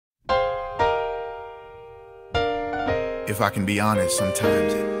If I can be honest,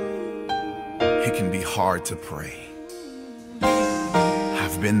 sometimes it can be hard to pray.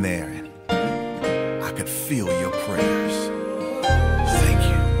 I've been there and I could feel your prayers. Thank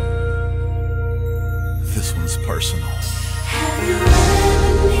you. This one's personal. Have you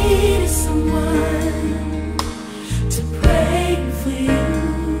ever needed someone to pray for you?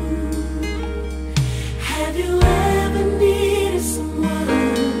 Have you ever needed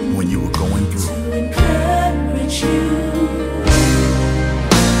someone when you were going through to encourage you?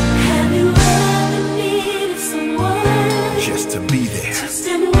 Have you ever needed someone just to be there? to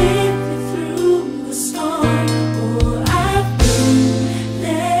stand with you through the storm? Oh, I've been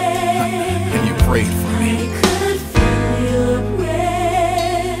there. And you prayed for me. I could feel your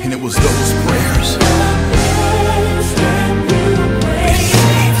prayer. And it was those prayers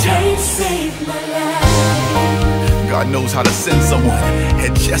They saved my life. God knows how to send someone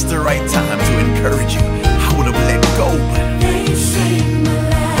at just the right time to encourage you. I would have let go, but They saved my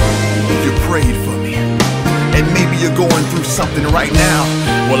life. you prayed for me. And maybe you're going through something right now.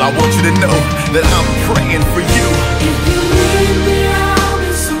 Well, I want you to know that I'm praying for you. If you need me, I'll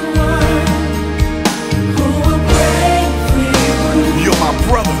be someone who will pray for you. You're my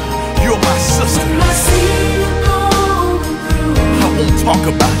brother. You're my sister. When I see you going through, I won't talk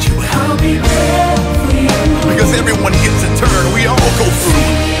about you I'll be there for you. because everyone gets a turn. We all go through.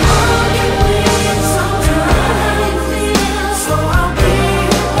 All you need sometimes, so I'll be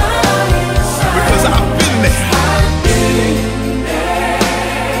by your side. Because I've been there. I've been there.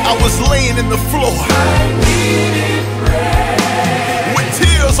 I was laying in the floor I needed prayer. with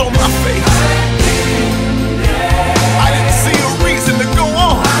tears on my face. I didn't see a reason to go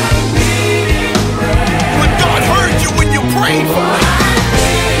on. But God heard you when you prayed for me.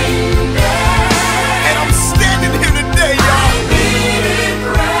 And I'm standing here today, y'all.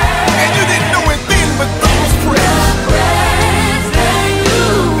 And you didn't know it then, but those prayers,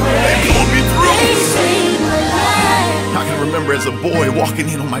 they pulled me through. I can remember as a boy walking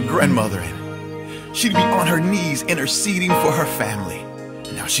in on my grandmother, and she'd be on her knees interceding for her family.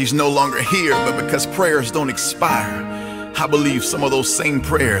 Now she's no longer here, but because prayers don't expire, I believe some of those same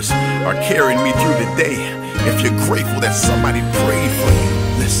prayers are carrying me through the day. If you're grateful that somebody prayed for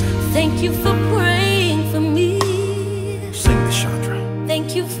you, listen. Thank you for praying for me. Sing to Chandra.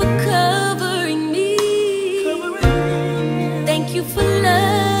 Thank you for covering me. Thank you for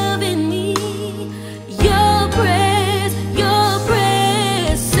loving me. Your prayers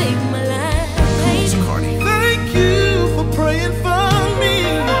saved my life. Cardi. Thank you for praying for me.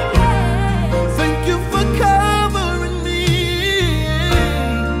 Thank you for covering me.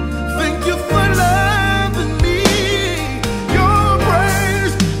 Thank you for loving me. Your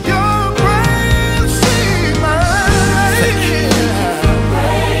prayers saved my life. Thank you.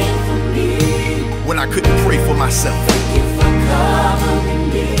 Praying for me. When I couldn't pray for myself, Thank you for covering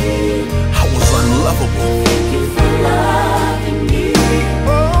me. I was unlovable. Thank you for loving me.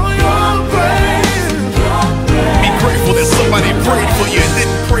 Oh, your prayers. Be grateful that somebody prayed for